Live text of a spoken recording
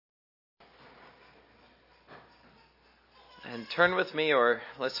And turn with me or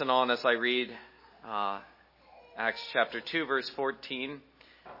listen on as I read Acts chapter 2, verse 14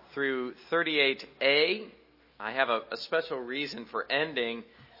 through 38a. I have a special reason for ending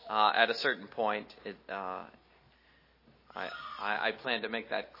at a certain point. I plan to make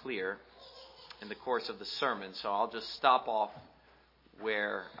that clear in the course of the sermon, so I'll just stop off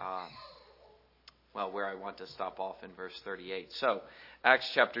where I want to stop off in verse 38. So, Acts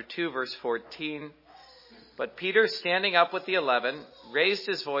chapter 2, verse 14. But Peter, standing up with the 11, raised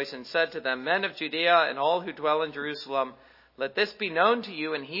his voice and said to them, Men of Judea and all who dwell in Jerusalem, let this be known to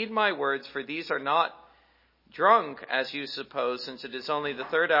you and heed my words, for these are not drunk, as you suppose, since it is only the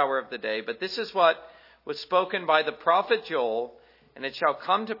third hour of the day. But this is what was spoken by the prophet Joel, and it shall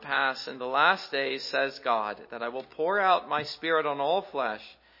come to pass in the last days, says God, that I will pour out my spirit on all flesh.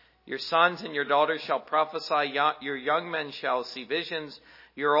 Your sons and your daughters shall prophesy, your young men shall see visions,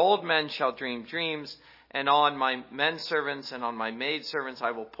 your old men shall dream dreams, and on my men servants and on my maid servants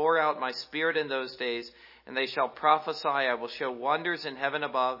I will pour out my spirit in those days, and they shall prophesy. I will show wonders in heaven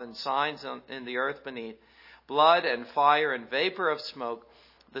above and signs in the earth beneath, blood and fire and vapor of smoke.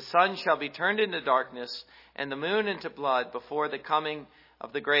 The sun shall be turned into darkness and the moon into blood before the coming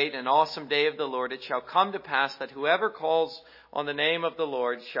of the great and awesome day of the Lord. It shall come to pass that whoever calls on the name of the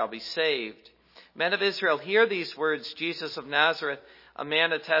Lord shall be saved. Men of Israel, hear these words. Jesus of Nazareth, a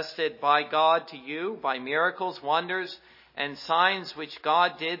man attested by God to you by miracles, wonders, and signs which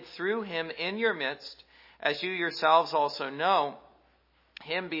God did through him in your midst, as you yourselves also know,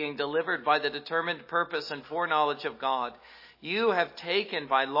 him being delivered by the determined purpose and foreknowledge of God. You have taken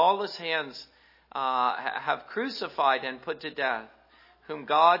by lawless hands, have crucified and put to death, whom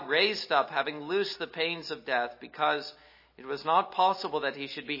God raised up, having loosed the pains of death, because it was not possible that he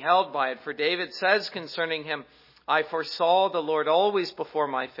should be held by it. For David says concerning him, I foresaw the Lord always before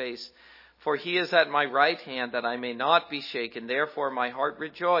my face, for he is at my right hand, that I may not be shaken. Therefore my heart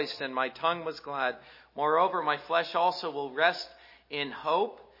rejoiced, and my tongue was glad. Moreover, my flesh also will rest in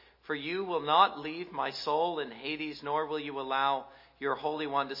hope, for you will not leave my soul in Hades, nor will you allow your Holy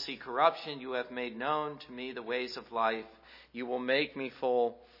One to see corruption. You have made known to me the ways of life. You will make me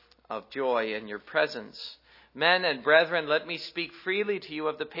full of joy in your presence. Men and brethren, let me speak freely to you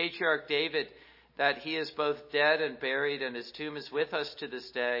of the patriarch David, that he is both dead and buried, and his tomb is with us to this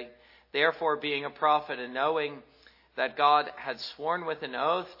day. Therefore, being a prophet, and knowing that God had sworn with an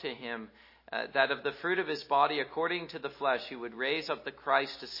oath to him, that of the fruit of his body, according to the flesh, he would raise up the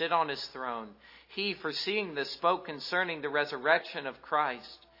Christ to sit on his throne. He, foreseeing this, spoke concerning the resurrection of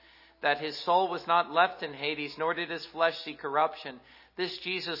Christ, that his soul was not left in Hades, nor did his flesh see corruption. This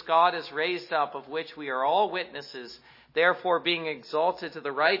Jesus God has raised up, of which we are all witnesses. Therefore, being exalted to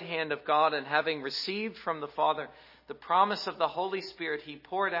the right hand of God, and having received from the Father the promise of the Holy Spirit, he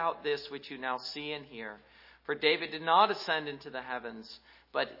poured out this which you now see and hear. For David did not ascend into the heavens,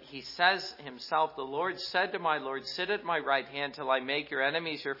 but he says himself, the Lord said to my Lord, sit at my right hand till I make your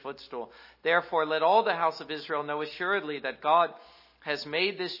enemies your footstool. Therefore, let all the house of Israel know assuredly that God has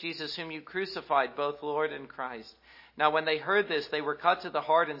made this Jesus whom you crucified, both Lord and Christ. Now when they heard this, they were cut to the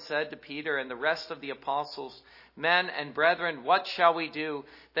heart and said to Peter and the rest of the apostles, Men and brethren, what shall we do?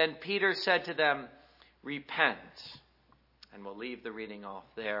 Then Peter said to them, Repent. And we'll leave the reading off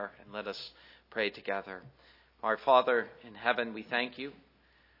there and let us pray together. Our Father in heaven, we thank you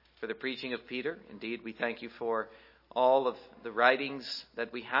for the preaching of Peter. Indeed, we thank you for all of the writings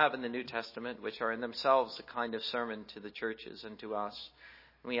that we have in the New Testament, which are in themselves a kind of sermon to the churches and to us.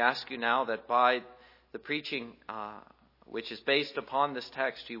 And we ask you now that by the preaching which is based upon this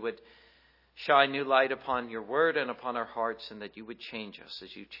text, you would shine new light upon your word and upon our hearts, and that you would change us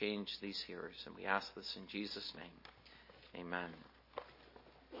as you change these hearers. And we ask this in Jesus' name. Amen.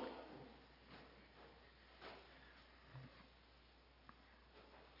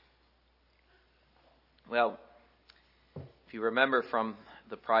 Well, if you remember from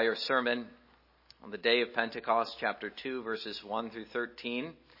the prior sermon, on the day of Pentecost, chapter 2, verses 1 through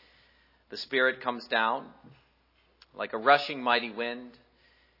 13, the Spirit comes down like a rushing mighty wind.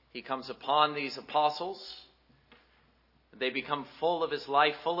 He comes upon these apostles. They become full of his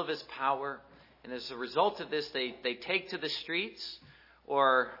life, full of his power. And as a result of this, they take to the streets,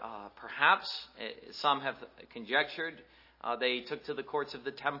 or perhaps, some have conjectured, they took to the courts of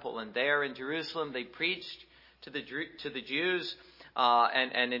the temple. And there in Jerusalem, they preached to the Jews,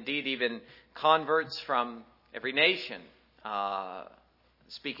 and indeed even converts from every nation,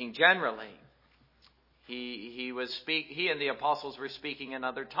 speaking generally. He and the apostles were speaking in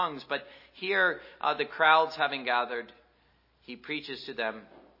other tongues, but here the crowds having gathered, he preaches to them.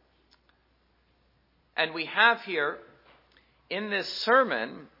 And we have here in this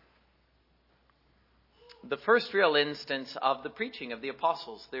sermon the first real instance of the preaching of the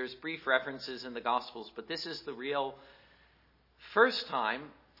apostles. There's brief references in the Gospels, but this is the real first time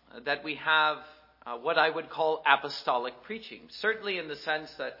that we have what I would call apostolic preaching. Certainly in the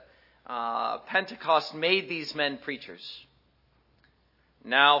sense that Pentecost made these men preachers.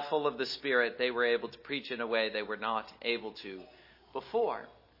 Now, full of the Spirit, they were able to preach in a way they were not able to before.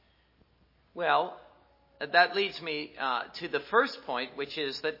 Well, that leads me to the first point, which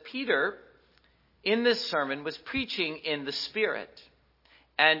is that Peter, in this sermon, was preaching in the Spirit.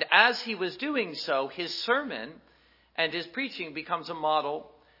 And as he was doing so, his sermon and his preaching becomes a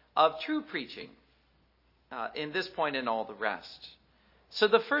model of true preaching in this point and all the rest. So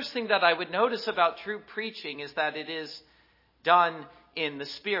the first thing that I would notice about true preaching is that it is done in the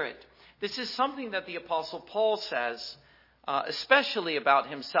Spirit. This is something that the Apostle Paul says, especially about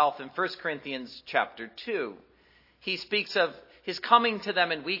himself in 1 Corinthians chapter 2. He speaks of his coming to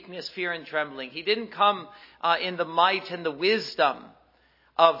them in weakness, fear, and trembling. He didn't come in the might and the wisdom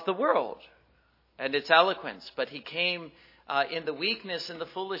of the world and its eloquence, but he came in the weakness and the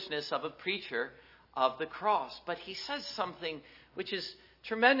foolishness of a preacher of the cross. But he says something which is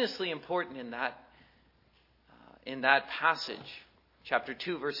tremendously important in that passage. Chapter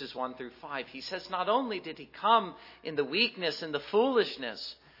 2, verses 1 through 5. He says not only did he come in the weakness and the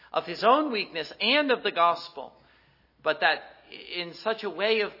foolishness of his own weakness and of the gospel, but that in such a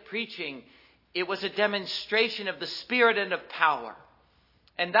way of preaching, it was a demonstration of the Spirit and of power.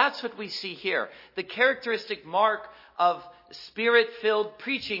 And that's what we see here. The characteristic mark of Spirit-filled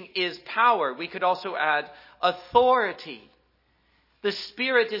preaching is power. We could also add authority. The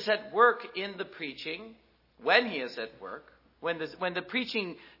Spirit is at work in the preaching when he is at work. When the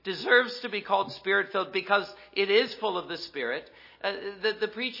preaching deserves to be called Spirit-filled because it is full of the Spirit, the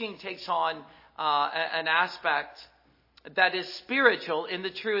preaching takes on an aspect that is spiritual in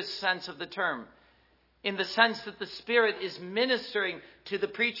the truest sense of the term, in the sense that the Spirit is ministering to the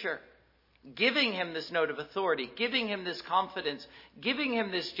preacher, giving him this note of authority, giving him this confidence, giving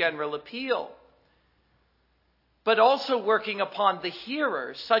him this general appeal, but also working upon the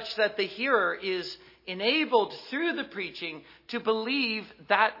hearer such that the hearer is enabled through the preaching to believe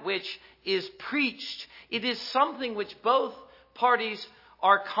that which is preached. It is something which both parties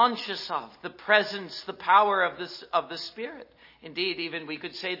are conscious of, the presence, the power of the Spirit. Indeed, even we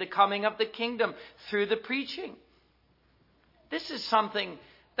could say the coming of the kingdom through the preaching. This is something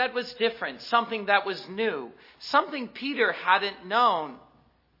that was different, something that was new, something Peter hadn't known.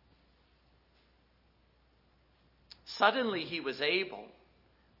 Suddenly he was able,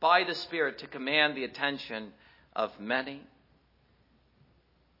 by the Spirit, to command the attention of many.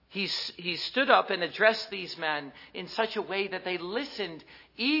 He stood up and addressed these men in such a way that they listened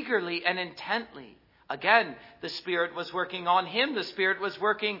eagerly and intently. Again, the Spirit was working on him. The Spirit was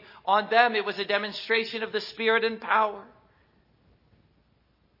working on them. It was a demonstration of the Spirit and power.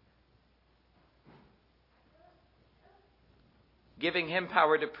 Giving him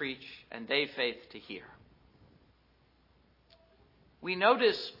power to preach and they faith to hear. We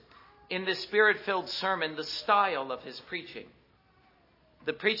notice in this Spirit-filled sermon the style of his preaching.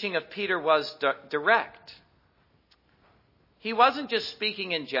 The preaching of Peter was direct. He wasn't just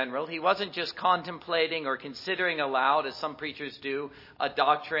speaking in general. He wasn't just contemplating or considering aloud, as some preachers do, a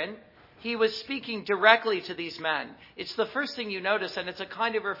doctrine. He was speaking directly to these men. It's the first thing you notice, and it's a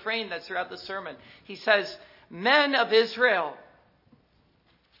kind of refrain that's throughout the sermon. He says, "Men of Israel,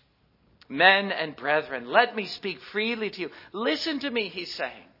 men and brethren, let me speak freely to you. Listen to me," he's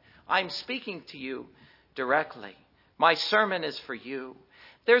saying. I'm speaking to you directly. My sermon is for you.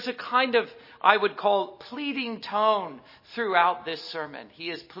 There's a kind of, I would call, pleading tone throughout this sermon. He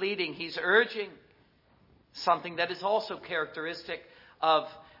is pleading, he's urging, something that is also characteristic of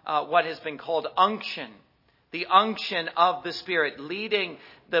what has been called unction. The unction of the Spirit leading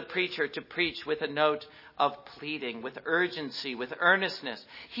the preacher to preach with a note of pleading, with urgency, with earnestness.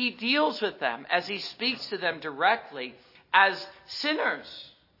 He deals with them as he speaks to them directly as sinners.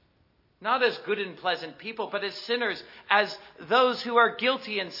 Not as good and pleasant people, but as sinners, as those who are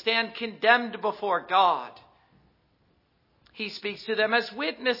guilty and stand condemned before God. He speaks to them as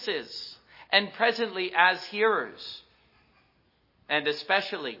witnesses and presently as hearers. And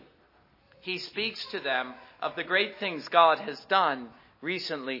especially, he speaks to them of the great things God has done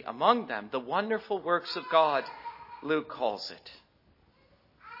recently among them. The wonderful works of God, Luke calls it.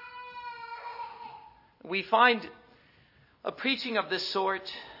 We find a preaching of this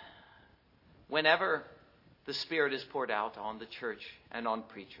sort whenever the Spirit is poured out on the church and on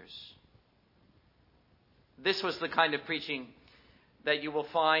preachers. This was the kind of preaching that you will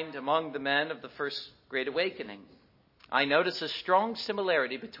find among the men of the First Great Awakening. I notice a strong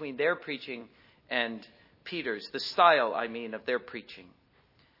similarity between their preaching and Peter's, the style, of their preaching.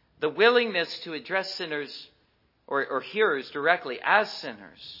 The willingness to address sinners or hearers directly as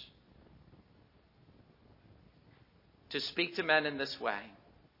sinners. To speak to men in this way,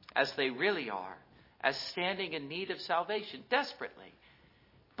 as they really are, as standing in need of salvation, desperately,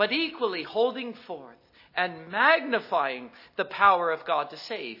 but equally holding forth and magnifying the power of God to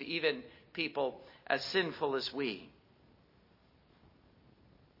save even people as sinful as we.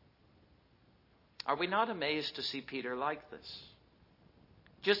 Are we not amazed to see Peter like this?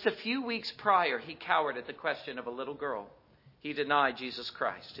 Just a few weeks prior, he cowered at the question of a little girl. He denied Jesus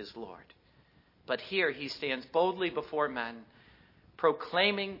Christ, his Lord. But here he stands boldly before men,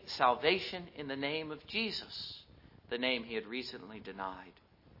 proclaiming salvation in the name of Jesus, the name he had recently denied.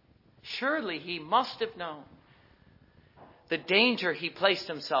 Surely he must have known the danger he placed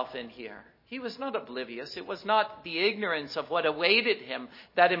himself in here. He was not oblivious. It was not the ignorance of what awaited him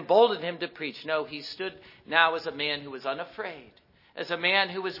that emboldened him to preach. No, he stood now as a man who was unafraid, as a man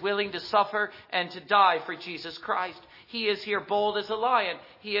who was willing to suffer and to die for Jesus Christ. He is here bold as a lion.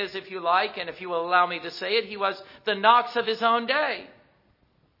 He is, if you like, and if you will allow me to say it, he was the Knox of his own day.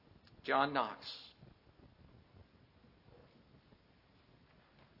 John Knox.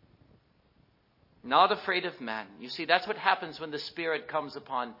 Not afraid of men. You see, that's what happens when the Spirit comes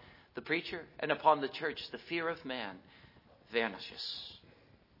upon the preacher and upon the church. The fear of man vanishes.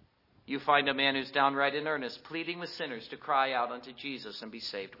 You find a man who's downright in earnest, pleading with sinners to cry out unto Jesus and be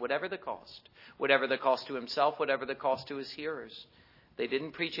saved, whatever the cost. Whatever the cost to himself, whatever the cost to his hearers. They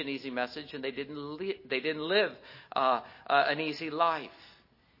didn't preach an easy message, and they didn't live an easy life.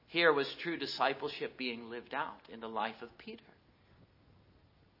 Here was true discipleship being lived out in the life of Peter.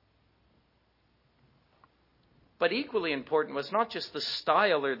 But equally important was not just the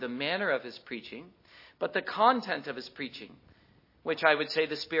style or the manner of his preaching, but the content of his preaching, which I would say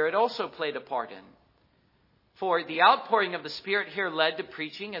the Spirit also played a part in. For the outpouring of the Spirit here led to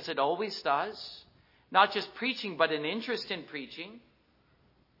preaching, as it always does. Not just preaching, but an interest in preaching.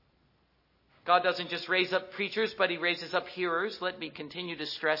 God doesn't just raise up preachers, but he raises up hearers. Let me continue to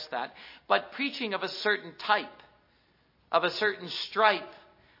stress that. But preaching of a certain type, of a certain stripe.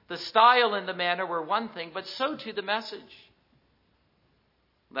 The style and the manner were one thing, but so too the message.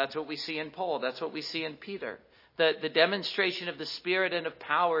 That's what we see in Paul. That's what we see in Peter. The demonstration of the Spirit and of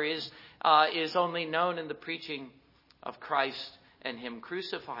power is only known in the preaching of Christ and him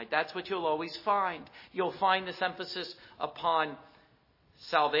crucified. That's what you'll always find. You'll find this emphasis upon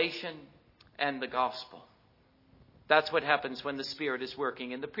salvation and the gospel. That's what happens when the Spirit is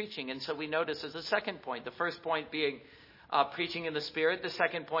working in the preaching. And so we notice as a second point, the first point being preaching in the Spirit, the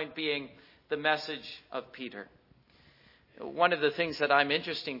second point being the message of Peter. One of the things that I'm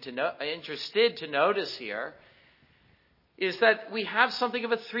interested to notice here is that we have something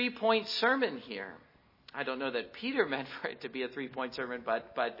of a 3-point sermon here. I don't know that Peter meant for it to be a 3-point sermon,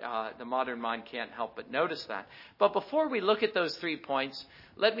 but the modern mind can't help but notice that. But before we look at those 3 points,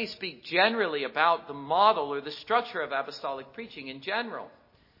 let me speak generally about the model or the structure of apostolic preaching in general.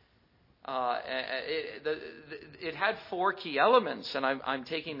 It had 4 key elements, and I'm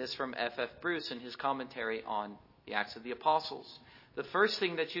taking this from F.F. Bruce in his commentary on the Acts of the Apostles. The first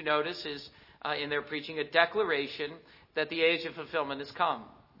thing that you notice is in their preaching a declaration that the age of fulfillment has come,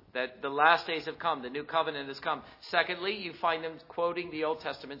 that the last days have come, the new covenant has come. Secondly, you find them quoting the Old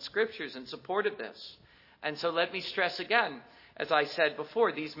Testament scriptures in support of this. And so let me stress again, as I said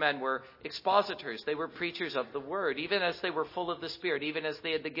before, these men were expositors. They were preachers of the word, even as they were full of the Spirit, even as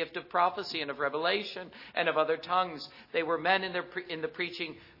they had the gift of prophecy and of revelation and of other tongues. They were men in the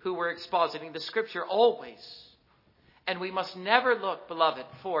preaching who were expositing the scripture always. And we must never look, beloved,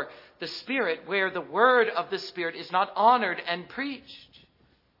 for the Spirit where the word of the Spirit is not honored and preached.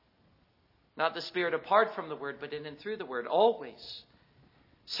 Not the Spirit apart from the word, but in and through the word, always.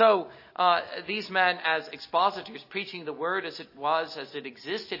 So these men as expositors, preaching the word as it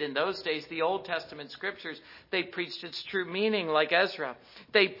existed in those days, the Old Testament scriptures, they preached its true meaning like Ezra.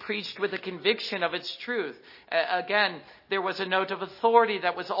 They preached with a conviction of its truth. Again, there was a note of authority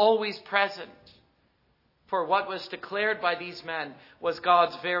that was always present. For what was declared by these men was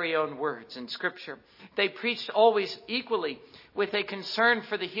God's very own words in Scripture. They preached always equally with a concern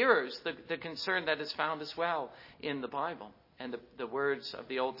for the hearers, the concern that is found as well in the Bible and the words of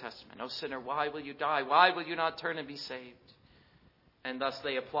the Old Testament. O sinner, why will you die? Why will you not turn and be saved? And thus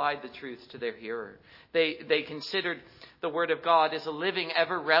they applied the truth to their hearer. They considered the Word of God as a living,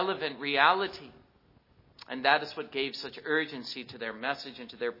 ever-relevant reality. And that is what gave such urgency to their message and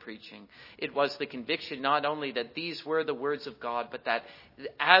to their preaching. It was the conviction not only that these were the words of God, but that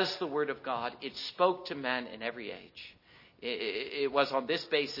as the Word of God, it spoke to men in every age. It was on this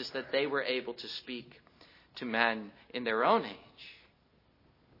basis that they were able to speak to men in their own age,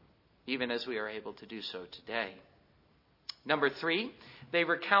 even as we are able to do so today. Number 3, they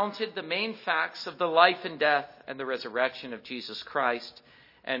recounted the main facts of the life and death and the resurrection of Jesus Christ.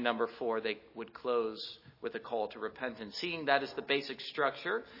 And number 4, they would close with a call to repentance. Seeing that is the basic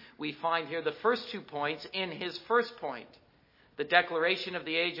structure, we find here the first 2 points in his first point. The declaration of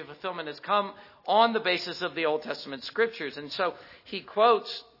the age of fulfillment has come on the basis of the Old Testament scriptures. And so he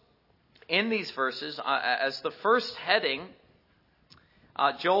quotes in these verses as the first heading,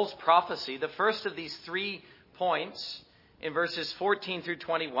 Joel's prophecy, the first of these 3 points. In verses 14 through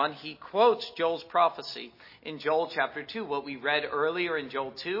 21, he quotes Joel's prophecy in Joel chapter 2, what we read earlier in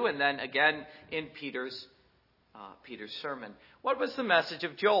Joel 2, and then again in Peter's sermon. What was the message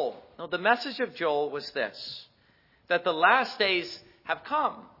of Joel? Well, the message of Joel was this, that the last days have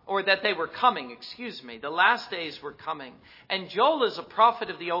come, or that they were coming, The last days were coming. And Joel, as a prophet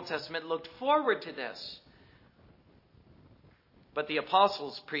of the Old Testament, looked forward to this. But the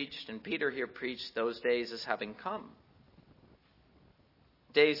apostles preached, and Peter here preached, those days as having come.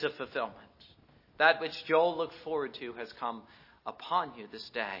 Days of fulfillment. That which Joel looked forward to has come upon you this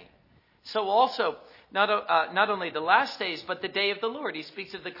day. So also, not only the last days, but the day of the Lord. He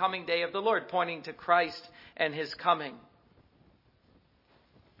speaks of the coming day of the Lord, pointing to Christ and his coming.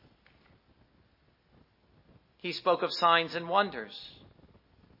 He spoke of signs and wonders.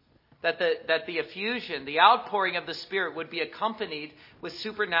 That the effusion, the outpouring of the Spirit would be accompanied with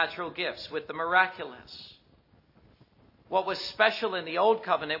supernatural gifts, with the miraculous. What was special in the Old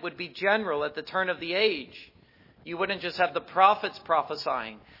Covenant would be general at the turn of the age. You wouldn't just have the prophets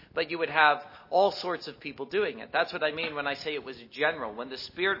prophesying, but you would have all sorts of people doing it. That's what I mean when I say it was general. When the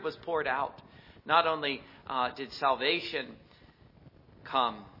Spirit was poured out, not only did salvation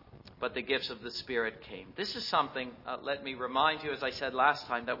come, but the gifts of the Spirit came. This is something, let me remind you, as I said last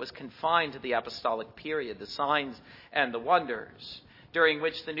time, that was confined to the apostolic period, the signs and the wonders, during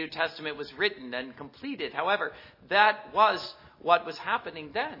which the New Testament was written and completed. However, that was what was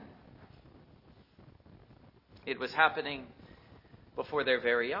happening then. It was happening before their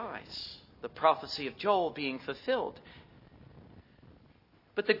very eyes. The prophecy of Joel being fulfilled.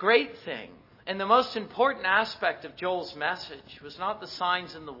 But the great thing, and the most important aspect of Joel's message, was not the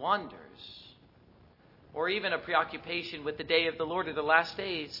signs and the wonders, or even a preoccupation with the day of the Lord or the last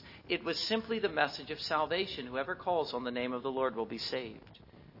days. It was simply the message of salvation. Whoever calls on the name of the Lord will be saved.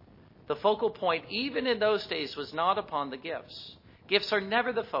 The focal point, even in those days, was not upon the gifts. Gifts are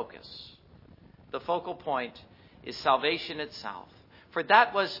never the focus. The focal point is salvation itself. For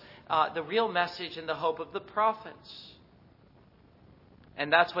that was the real message and the hope of the prophets.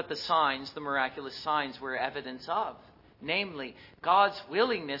 And that's what the signs, the miraculous signs, were evidence of. Namely, God's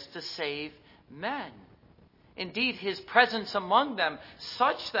willingness to save men. Indeed, his presence among them,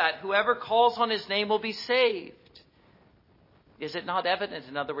 such that whoever calls on his name will be saved. Is it not evident?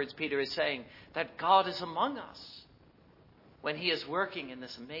 In other words, Peter is saying that God is among us when he is working in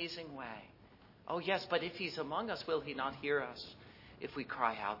this amazing way. Oh yes, but if he's among us, will he not hear us if we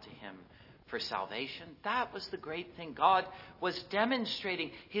cry out to him for salvation? That was the great thing. God was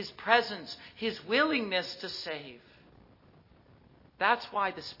demonstrating his presence, his willingness to save. That's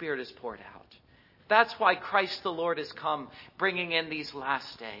why the Spirit is poured out. That's why Christ the Lord has come, bringing in these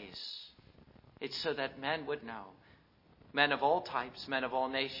last days. It's so that men would know, men of all types, men of all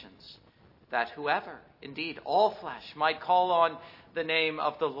nations, that whoever, indeed all flesh, might call on the name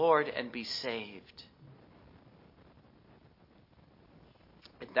of the Lord and be saved.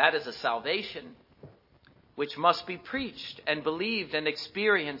 And that is a salvation which must be preached and believed and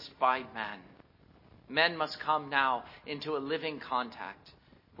experienced by men. Men must come now into a living contact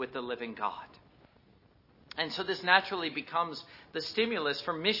with the living God. And so this naturally becomes the stimulus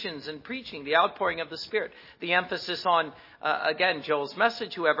for missions and preaching, the outpouring of the Spirit. The emphasis on, again, Joel's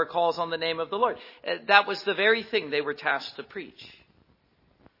message, whoever calls on the name of the Lord. That was the very thing they were tasked to preach.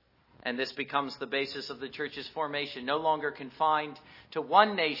 And this becomes the basis of the church's formation, no longer confined to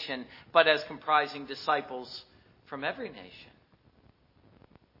one nation, but as comprising disciples from every nation.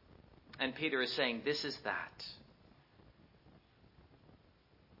 And Peter is saying, this is that.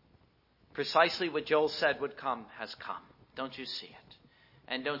 Precisely what Joel said would come has come. Don't you see it?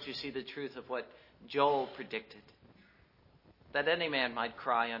 And don't you see the truth of what Joel predicted? That any man might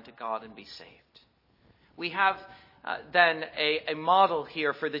cry unto God and be saved. We have then a model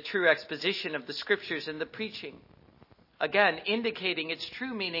here for the true exposition of the Scriptures in the preaching. Again, indicating its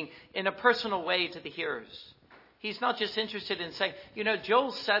true meaning in a personal way to the hearers. He's not just interested in saying,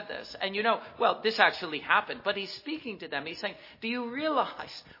 Joel said this, and this actually happened. But he's speaking to them. He's saying, do you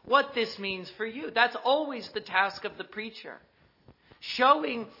realize what this means for you? That's always the task of the preacher.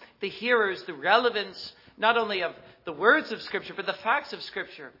 Showing the hearers the relevance not only of the words of Scripture, but the facts of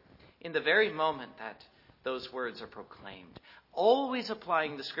Scripture in the very moment that those words are proclaimed. Always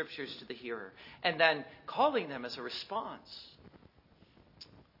applying the Scriptures to the hearer and then calling them as a response.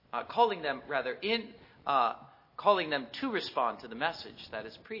 Calling them to respond to the message that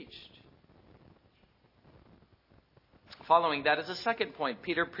is preached. Following that is a second point.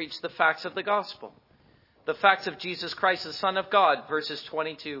 Peter preached the facts of the gospel. The facts of Jesus Christ, the Son of God, verses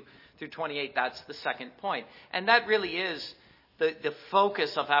 22 through 28. That's the second point. And that really is the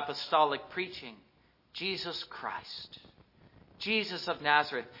focus of apostolic preaching. Jesus Christ. Jesus of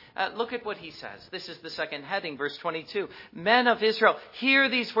Nazareth. Look at what he says. This is the second heading, verse 22. Men of Israel, hear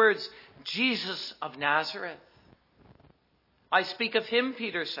these words. Jesus of Nazareth. I speak of him,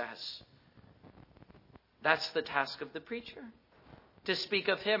 Peter says. That's the task of the preacher. To speak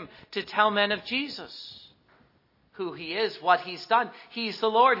of him. To tell men of Jesus. Who he is, what he's done. He's the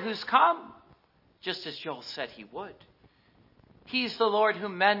Lord who's come. Just as Joel said he would. He's the Lord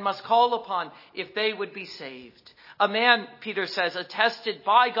whom men must call upon if they would be saved. A man, Peter says, attested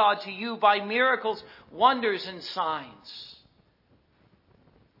by God to you by miracles, wonders, and signs.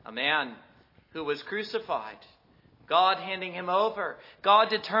 A man who was crucified. God handing him over. God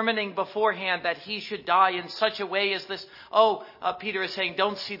determining beforehand that he should die in such a way as this. Peter is saying,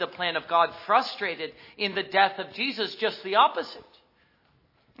 don't see the plan of God frustrated in the death of Jesus. Just the opposite.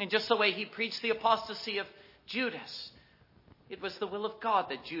 And just the way he preached the apostasy of Judas. It was the will of God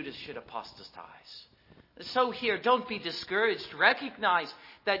that Judas should apostatize. So here, don't be discouraged. Recognize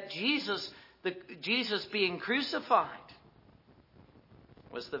that Jesus being crucified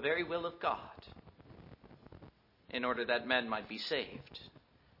was the very will of God in order that men might be saved.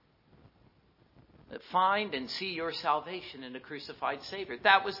 Find and see your salvation in a crucified Savior.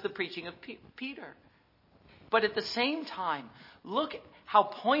 That was the preaching of Peter. But at the same time, look at how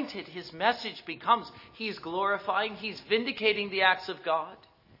pointed his message becomes. He's glorifying, he's vindicating the acts of God.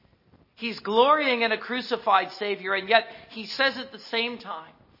 He's glorying in a crucified Savior, and yet he says at the same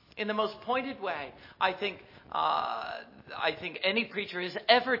time, in the most pointed way, I think any preacher has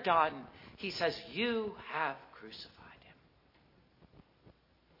ever done, he says, you have crucified him.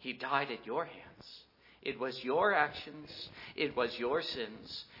 He died at your hands. It was your actions, it was your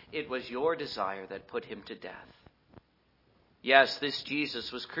sins, it was your desire that put him to death. Yes, this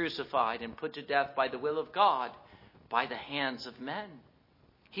Jesus was crucified and put to death by the will of God, by the hands of men.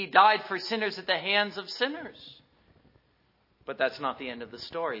 He died for sinners at the hands of sinners. But that's not the end of the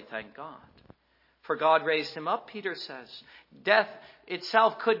story, thank God. For God raised him up, Peter says. Death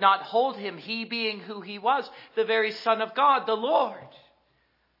itself could not hold him, he being who he was, the very Son of God, the Lord.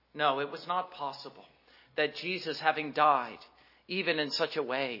 No, it was not possible that Jesus, having died, even in such a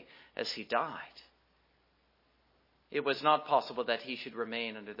way as he died, it was not possible that he should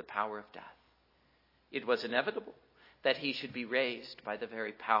remain under the power of death. It was inevitable that he should be raised by the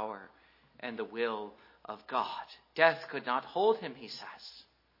very power and the will of God. Death could not hold him, he says.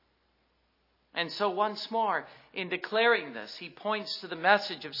 And so once more, in declaring this, he points to the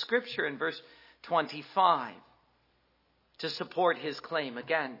message of Scripture in verse 25 to support his claim.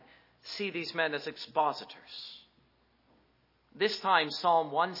 Again, see these men as expositors. This time,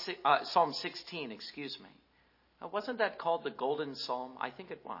 Psalm 16, wasn't that called the Golden Psalm? I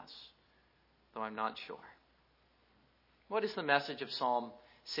think it was, though I'm not sure. What is the message of Psalm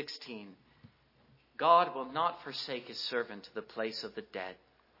 16? God will not forsake his servant to the place of the dead,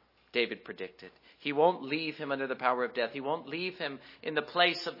 David predicted. He won't leave him under the power of death. He won't leave him in the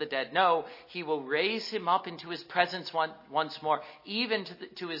place of the dead. No, he will raise him up into his presence once more, even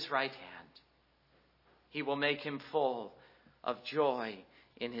to his right hand. He will make him full of joy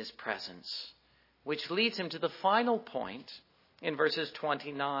in his presence. Which leads him to the final point in verses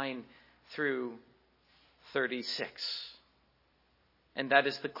 29 through 36. And that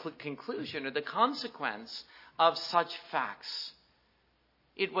is the conclusion or the consequence of such facts.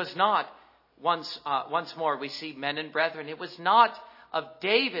 It was not, once more we see men and brethren, it was not of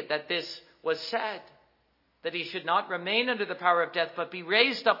David that this was said, that he should not remain under the power of death, but be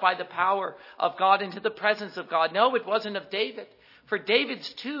raised up by the power of God into the presence of God. No, it wasn't of David. For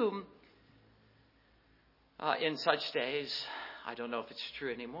David's tomb, in such days, I don't know if it's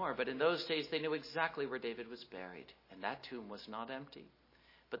true anymore, but in those days they knew exactly where David was buried. And that tomb was not empty.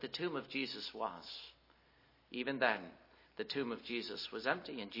 But the tomb of Jesus was. Even then, the tomb of Jesus was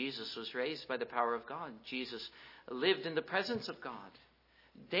empty, and Jesus was raised by the power of God. Jesus lived in the presence of God.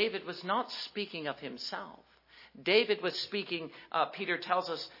 David was not speaking of himself. David was speaking, Peter tells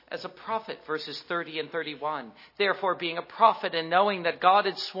us, as a prophet, verses 30 and 31. Therefore, being a prophet and knowing that God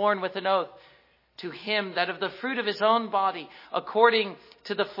had sworn with an oath to him that of the fruit of his own body, according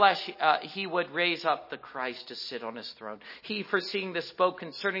to the flesh, he would raise up the Christ to sit on his throne. He, foreseeing this, spoke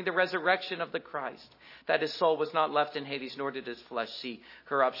concerning the resurrection of the Christ, that his soul was not left in Hades, nor did his flesh see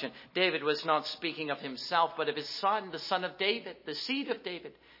corruption. David was not speaking of himself, but of his son, the son of David, the seed of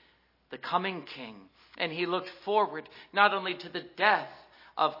David, the coming king. And he looked forward not only to the death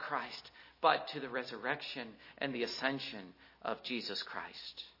of Christ, but to the resurrection and the ascension of Jesus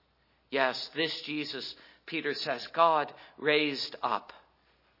Christ. Yes, this Jesus, Peter says, God raised up,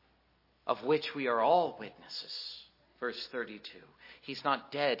 of which we are all witnesses. Verse 32. He's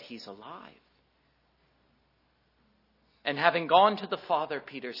not dead, he's alive. And having gone to the Father,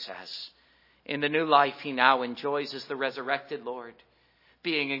 Peter says, in the new life he now enjoys as the resurrected Lord,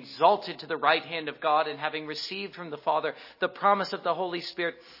 being exalted to the right hand of God, and having received from the Father the promise of the Holy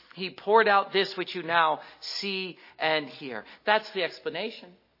Spirit, he poured out this which you now see and hear. That's the explanation.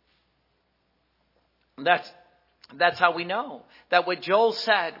 That's how we know that what Joel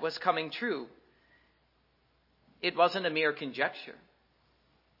said was coming true. It wasn't a mere conjecture.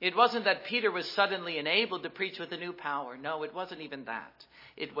 It wasn't that Peter was suddenly enabled to preach with a new power. No, it wasn't even that.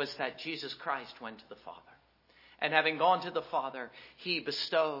 It was that Jesus Christ went to the Father. And having gone to the Father, he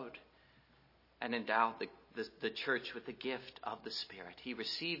bestowed and endowed the church with the gift of the Spirit. He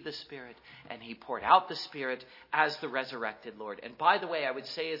received the Spirit and he poured out the Spirit as the resurrected Lord. And by the way, I would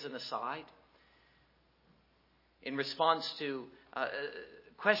say as an aside, in response to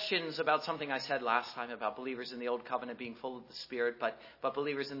questions about something I said last time about believers in the Old Covenant being full of the Spirit, but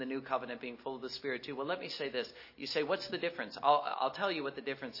believers in the New Covenant being full of the Spirit too. Well, let me say this. You say, what's the difference? I'll tell you what the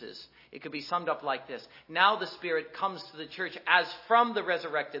difference is. It could be summed up like this. Now the Spirit comes to the church as from the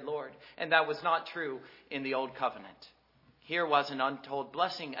resurrected Lord, and that was not true in the Old Covenant. Here was an untold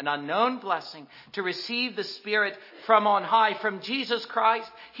blessing, an unknown blessing, to receive the Spirit from on high, from Jesus Christ,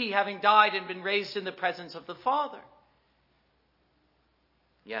 he having died and been raised in the presence of the Father.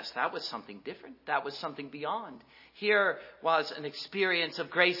 Yes, that was something different. That was something beyond. Here was an experience of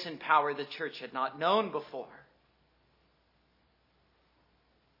grace and power the church had not known before.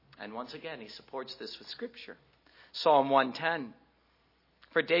 And once again, he supports this with Scripture. Psalm 110.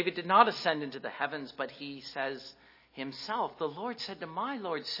 For David did not ascend into the heavens, but he says himself, the Lord said to my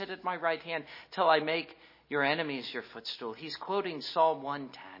Lord, sit at my right hand till I make your enemies your footstool. He's quoting Psalm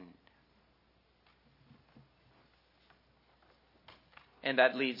 110. And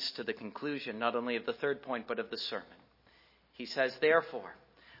that leads to the conclusion, not only of the third point, but of the sermon. He says, therefore,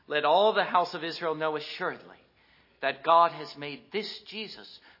 let all the house of Israel know assuredly that God has made this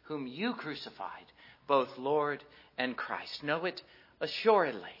Jesus, whom you crucified, both Lord and Christ. Know it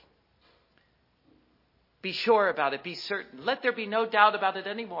assuredly. Be sure about it. Be certain. Let there be no doubt about it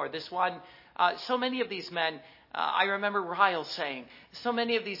anymore. This one, so many of these men, I remember Ryle saying, so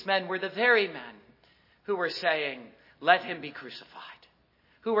many of these men were the very men who were saying, let him be crucified.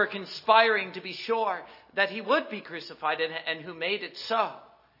 Who were conspiring to be sure that he would be crucified, and who made it so.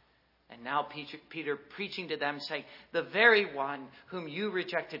 And now Peter preaching to them, saying, the very one whom you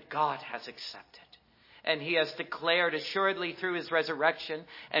rejected, God has accepted. And he has declared assuredly through his resurrection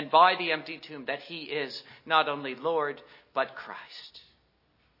and by the empty tomb that he is not only Lord, but Christ.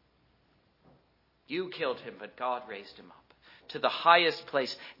 You killed him, but God raised him up to the highest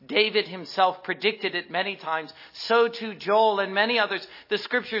place. David himself predicted it many times. So too Joel and many others. The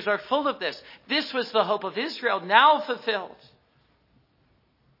Scriptures are full of this. This was the hope of Israel, now fulfilled.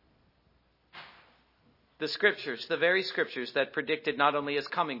 The Scriptures, the very Scriptures that predicted not only his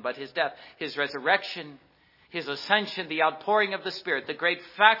coming, but his death, his resurrection, his ascension, the outpouring of the Spirit, the great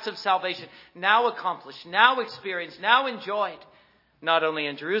facts of salvation, now accomplished, now experienced, now enjoyed, not only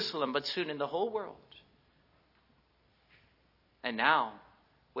in Jerusalem, but soon in the whole world. And now,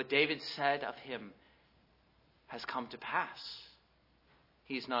 what David said of him has come to pass.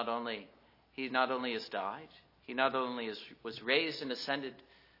 He not only has died, he not only was raised and ascended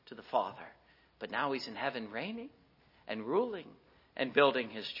to the Father, but now he's in heaven reigning and ruling and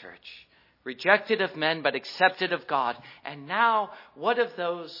building his church. Rejected of men, but accepted of God. And now, what of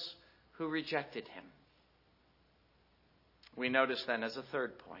those who rejected him? We notice then as a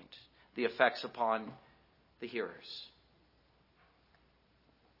third point, the effects upon the hearers.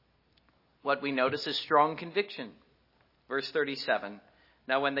 What we notice is strong conviction. Verse 37.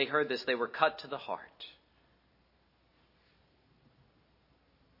 Now when they heard this, they were cut to the heart.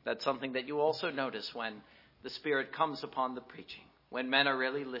 That's something that you also notice when the Spirit comes upon the preaching, when men are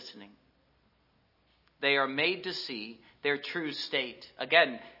really listening. They are made to see their true state.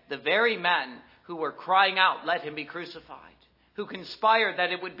 Again, the very men who were crying out, let him be crucified, who conspired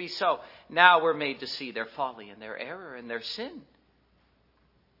that it would be so, now were made to see their folly and their error and their sin.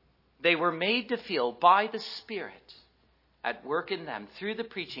 They were made to feel by the Spirit at work in them through the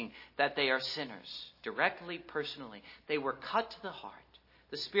preaching that they are sinners, directly, personally. They were cut to the heart.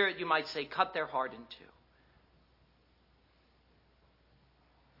 The Spirit, you might say, cut their heart in two.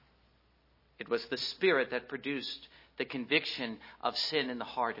 It was the Spirit that produced the conviction of sin in the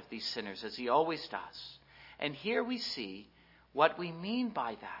heart of these sinners, as he always does. And here we see what we mean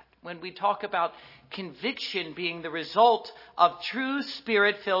by that when we talk about conviction being the result of true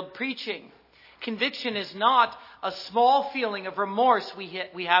Spirit-filled preaching. Conviction is not a small feeling of remorse we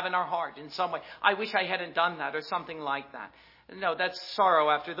have in our heart in some way. I wish I hadn't done that, or something like that. No, that's sorrow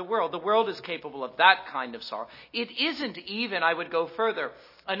after the world. The world is capable of that kind of sorrow. It isn't even, I would go further,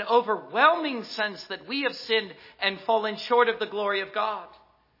 an overwhelming sense that we have sinned and fallen short of the glory of God.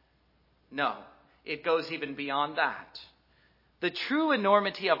 No, it goes even beyond that. The true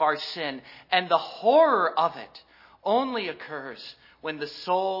enormity of our sin and the horror of it only occurs when the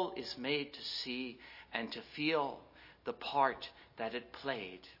soul is made to see and to feel the part that it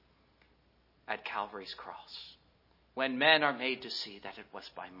played at Calvary's cross. When men are made to see that it was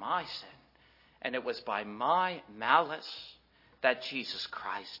by my sin and it was by my malice that Jesus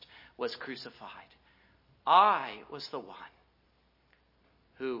Christ was crucified. I was the one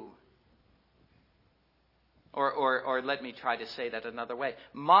who, or let me try to say that another way.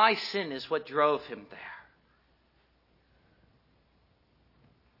 My sin is what drove him there.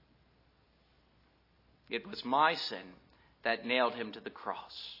 It was my sin that nailed him to the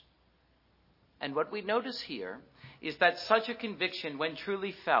cross. And what we notice here is that such a conviction, when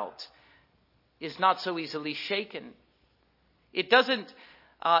truly felt, is not so easily shaken. It doesn't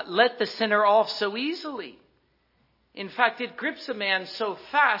let the sinner off so easily. In fact, it grips a man so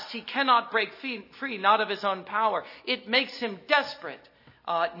fast he cannot break free, not of his own power. It makes him desperate,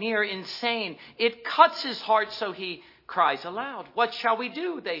 near insane. It cuts his heart so he cries aloud. What shall we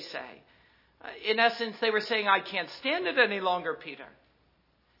do, they say. In essence, they were saying, I can't stand it any longer, Peter.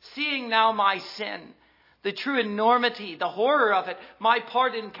 Seeing now my sin, the true enormity, the horror of it, my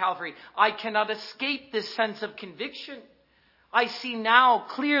part in Calvary, I cannot escape this sense of conviction. I see now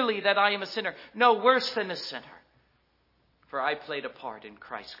clearly that I am a sinner, no worse than a sinner. For I played a part in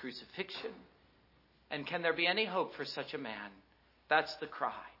Christ's crucifixion. And can there be any hope for such a man? That's the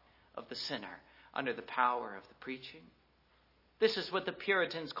cry of the sinner under the power of the preaching. This is what the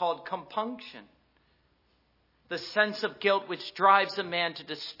Puritans called compunction. The sense of guilt which drives a man to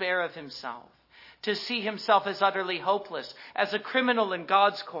despair of himself, to see himself as utterly hopeless, as a criminal in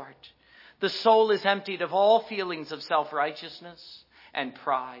God's court. The soul is emptied of all feelings of self-righteousness and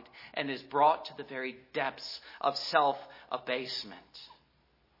pride and is brought to the very depths of self-abasement.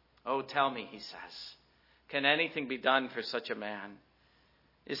 Oh, tell me, he says, can anything be done for such a man?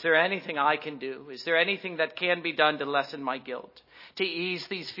 Is there anything I can do? Is there anything that can be done to lessen my guilt, to ease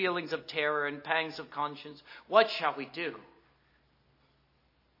these feelings of terror and pangs of conscience? What shall we do?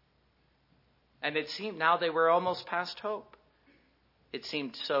 And it seemed now they were almost past hope. It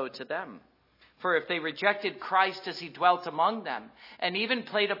seemed so to them. For if they rejected Christ as he dwelt among them and even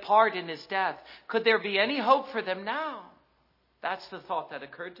played a part in his death, could there be any hope for them now? That's the thought that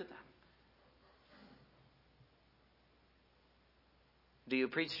occurred to them. Do you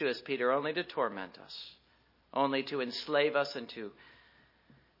preach to us, Peter, only to torment us, only to enslave us and to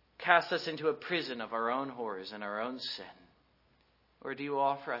cast us into a prison of our own horrors and our own sin? Or do you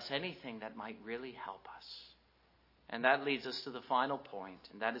offer us anything that might really help us? And that leads us to the final point,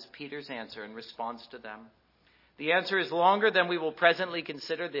 and that is Peter's answer in response to them. The answer is longer than we will presently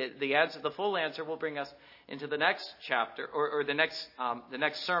consider. The full answer will bring us into the next chapter, or the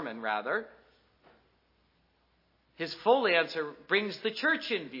next sermon, rather. His full answer brings the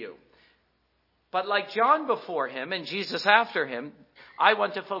church in view. But like John before him and Jesus after him, I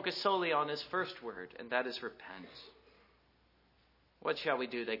want to focus solely on his first word, and that is repent. What shall we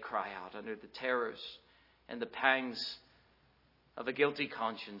do? They cry out under the terrors and the pangs of a guilty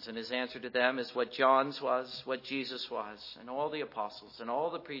conscience. And his answer to them is what John's was, what Jesus was, and all the apostles and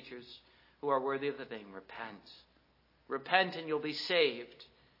all the preachers who are worthy of the name. Repent. Repent and you'll be saved.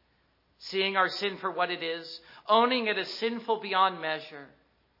 Seeing our sin for what it is, owning it as sinful beyond measure.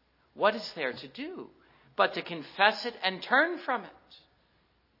 What is there to do but to confess it and turn from it?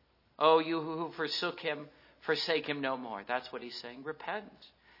 Oh, you who forsook him, forsake him no more. That's what he's saying. Repent.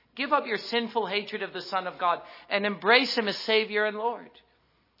 Give up your sinful hatred of the Son of God and embrace him as Savior and Lord.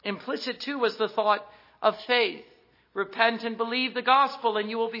 Implicit too was the thought of faith. Repent and believe the gospel and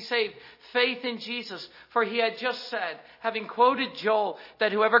you will be saved. Faith in Jesus. For he had just said, having quoted Joel,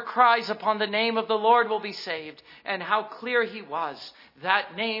 that whoever cries upon the name of the Lord will be saved. And how clear he was.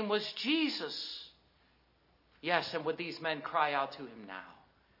 That name was Jesus. Yes, and would these men cry out to him now?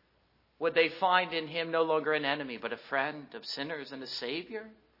 Would they find in him no longer an enemy, but a friend of sinners and a Savior?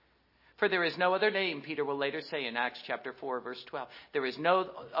 For there is no other name, Peter will later say in Acts chapter 4, verse 12. There is no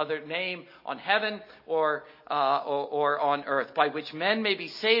other name on heaven or on earth by which men may be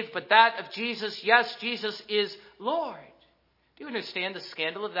saved, but that of Jesus. Yes, Jesus is Lord. Do you understand the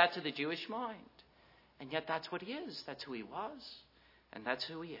scandal of that to the Jewish mind? And yet that's what he is. That's who he was. And that's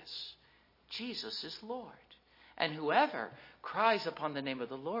who he is. Jesus is Lord. And whoever cries upon the name of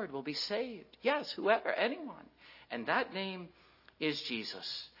the Lord will be saved. Yes, whoever, anyone. And that name is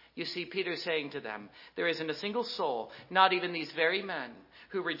Jesus. You see, Peter saying to them, there isn't a single soul, not even these very men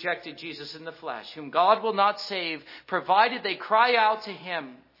who rejected Jesus in the flesh, whom God will not save, provided they cry out to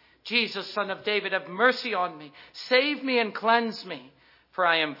him, Jesus, Son of David, have mercy on me. Save me and cleanse me, for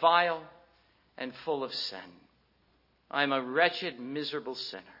I am vile and full of sin. I am a wretched, miserable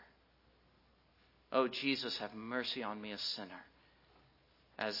sinner. Oh, Jesus, have mercy on me, a sinner.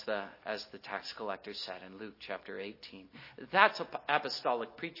 As the tax collector said in Luke chapter 18. That's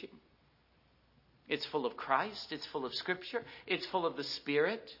apostolic preaching. It's full of Christ. It's full of Scripture. It's full of the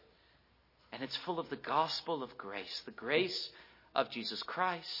Spirit. And it's full of the gospel of grace. The grace of Jesus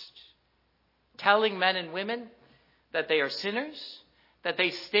Christ. Telling men and women that they are sinners. That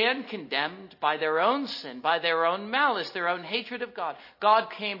they stand condemned by their own sin, by their own malice, their own hatred of God. God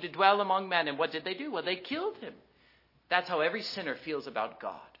came to dwell among men. And what did they do? Well, they killed him. That's how every sinner feels about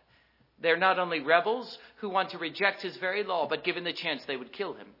God. They're not only rebels who want to reject his very law, but given the chance, they would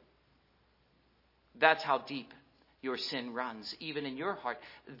kill him. That's how deep your sin runs, even in your heart.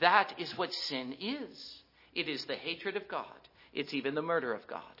 That is what sin is. It is the hatred of God. It's even the murder of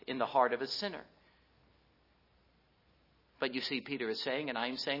God in the heart of a sinner. But you see, Peter is saying, and I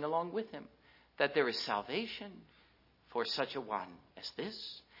am saying along with him, that there is salvation for such a one as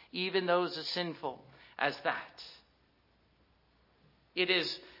this, even those as sinful as that. It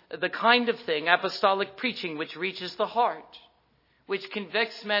is the kind of thing, apostolic preaching, which reaches the heart, which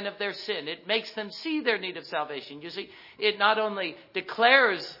convicts men of their sin. It makes them see their need of salvation. You see, it not only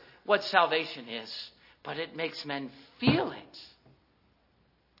declares what salvation is, but it makes men feel it.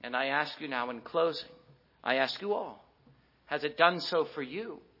 And I ask you now in closing, I ask you all, has it done so for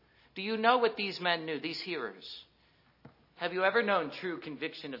you? Do you know what these men knew, these hearers? Have you ever known true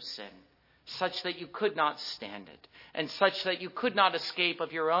conviction of sin? Such that you could not stand it, and such that you could not escape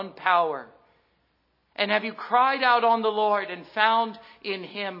of your own power. And have you cried out on the Lord and found in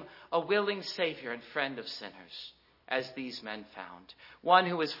him a willing Savior and friend of sinners, as these men found? One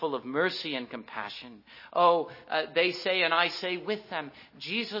who is full of mercy and compassion. They say, and I say with them,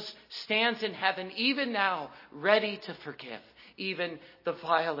 Jesus stands in heaven even now, ready to forgive even the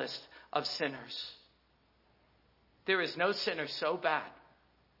vilest of sinners. There is no sinner so bad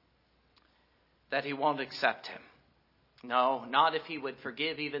that he won't accept him. No, not if he would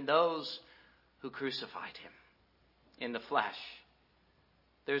forgive even those who crucified him in the flesh.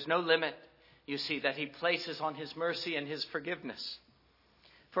 There's no limit, you see, that he places on his mercy and his forgiveness.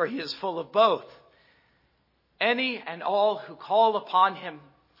 For he is full of both. Any and all who call upon him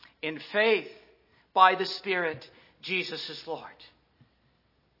in faith by the Spirit, Jesus is Lord,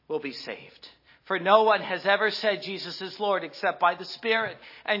 will be saved. For no one has ever said Jesus is Lord except by the Spirit.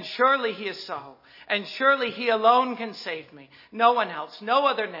 And surely he is so. And surely he alone can save me. No one else, no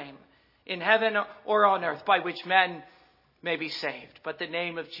other name in heaven or on earth by which men may be saved. But the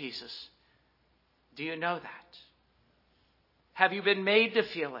name of Jesus. Do you know that? Have you been made to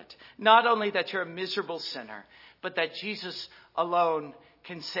feel it? Not only that you're a miserable sinner, but that Jesus alone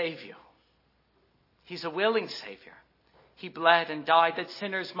can save you. He's a willing Savior. He bled and died that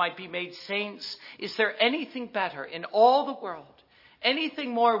sinners might be made saints. Is there anything better in all the world?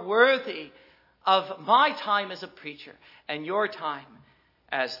 Anything more worthy of my time as a preacher and your time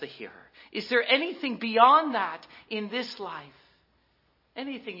as the hearer? Is there anything beyond that in this life?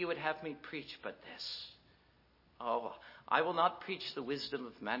 Anything you would have me preach but this? Oh, I will not preach the wisdom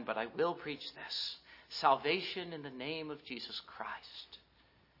of men, but I will preach this. Salvation in the name of Jesus Christ.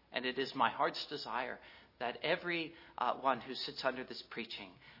 And it is my heart's desire that every one who sits under this preaching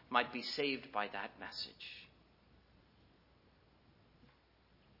might be saved by that message.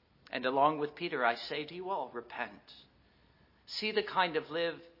 And along with Peter, I say to you all, repent. See the kind of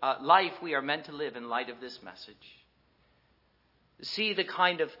life we are meant to live in light of this message. See the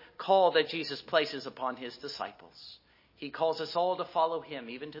kind of call that Jesus places upon his disciples. He calls us all to follow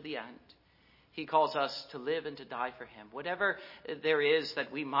him, even to the end. He calls us to live and to die for him. Whatever there is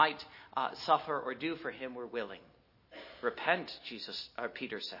that we might suffer or do for him, we're willing. Repent,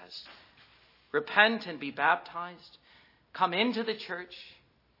 Peter says. Repent and be baptized. Come into the church.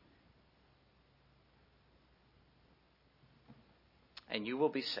 And you will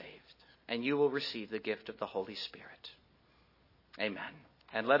be saved. and you will receive the gift of the Holy Spirit. Amen.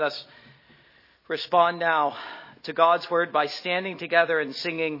 And let us respond now to God's word by standing together and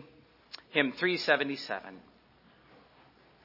singing hymn 377.